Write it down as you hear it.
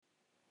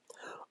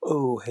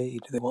Oh, hey,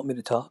 do they want me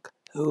to talk?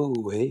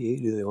 Oh, hey,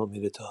 do they want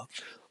me to talk?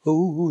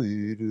 Oh,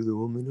 hey, do they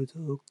want me to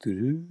talk?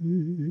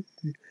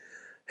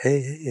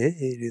 Hey, hey,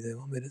 hey, do they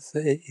want me to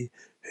say?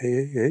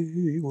 Hey,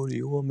 hey, what do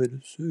you want me to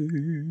say?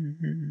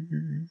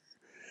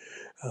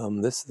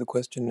 This is the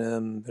question.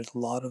 There's a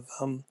lot of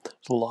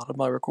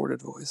my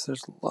recorded voice.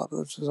 There's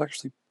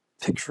actually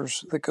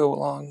pictures that go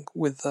along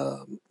with.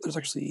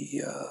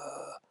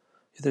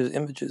 There's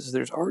images.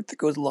 There's art that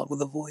goes along with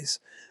the voice.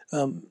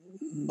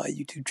 My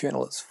YouTube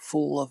channel is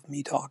full of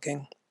me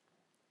talking.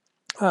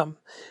 And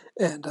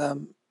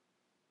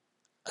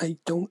I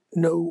don't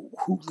know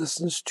who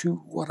listens to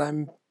what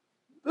I'm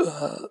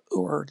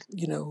or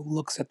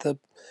looks at the.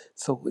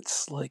 So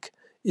it's like,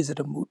 is it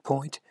a moot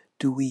point?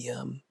 Do we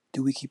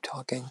keep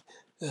talking?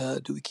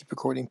 Do we keep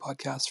recording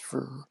podcasts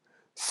for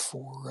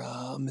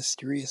a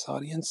mysterious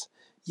audience?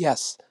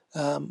 Yes.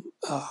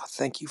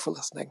 Thank you for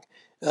listening.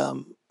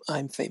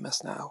 I'm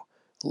famous now.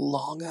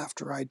 Long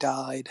after I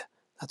died,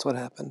 that's what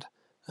happened.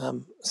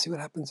 See what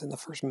happens in the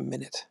first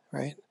minute,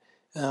 right?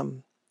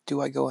 Do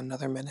I go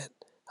another minute?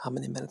 How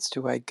many minutes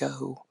do I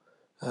go?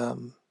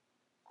 I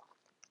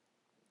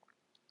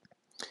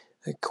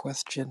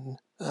question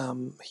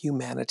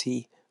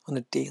humanity on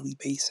a daily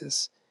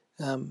basis.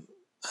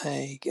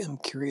 I am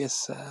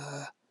curious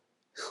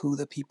who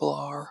the people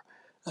are.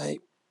 I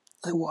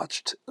I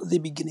watched the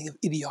beginning of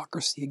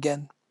Idiocracy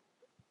again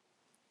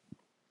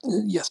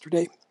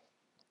yesterday.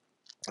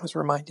 I was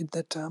reminded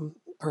that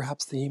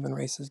perhaps the human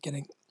race is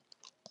getting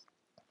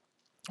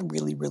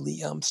really,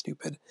 really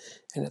stupid,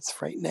 and it's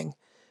frightening.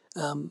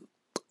 Um,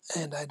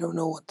 and I don't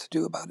know what to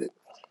do about it.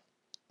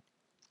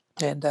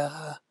 And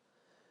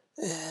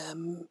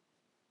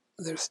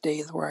there's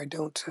days where I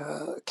don't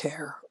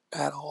care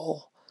at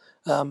all.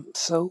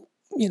 So,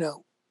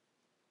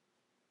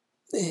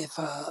 if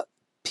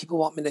people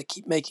want me to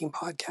keep making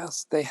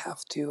podcasts, they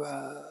have to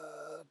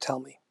tell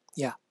me.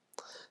 Yeah.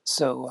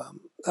 So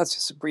that's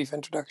just a brief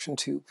introduction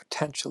to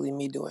potentially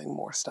me doing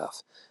more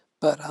stuff.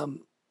 But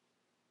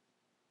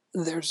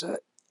there's a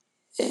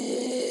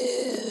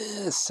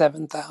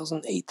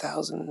 7,000,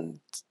 8,000,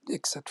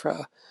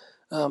 etc.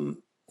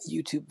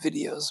 YouTube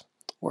videos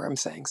where I'm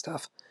saying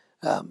stuff.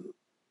 But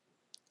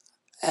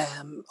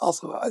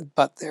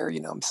they're,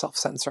 I'm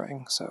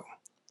self-censoring, so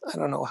I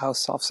don't know how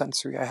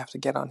self-censory I have to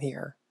get on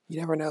here. You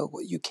never know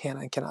what you can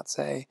and cannot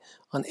say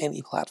on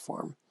any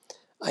platform.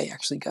 I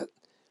actually got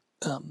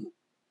a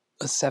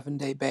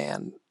 7-day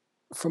ban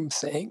from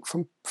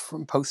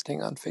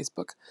posting on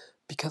Facebook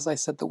because I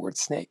said the word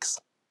snakes.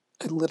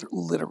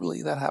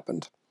 Literally that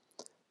happened.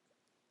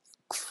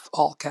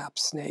 All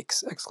caps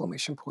snakes!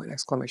 Exclamation point!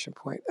 Exclamation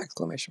point!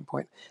 Exclamation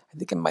point! I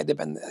think it might have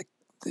been the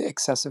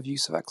excessive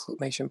use of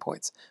exclamation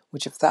points.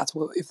 Which, if that's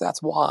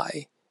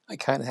why, I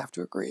kind of have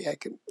to agree. I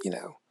could, you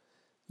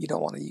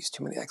don't want to use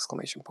too many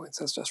exclamation points.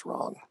 That's just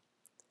wrong.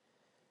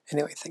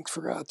 Anyway, thanks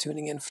for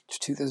tuning in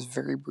to this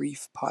very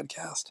brief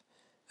podcast.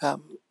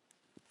 And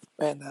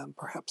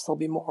perhaps there'll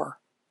be more.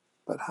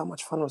 But how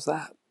much fun was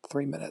that?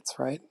 3 minutes,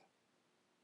 right?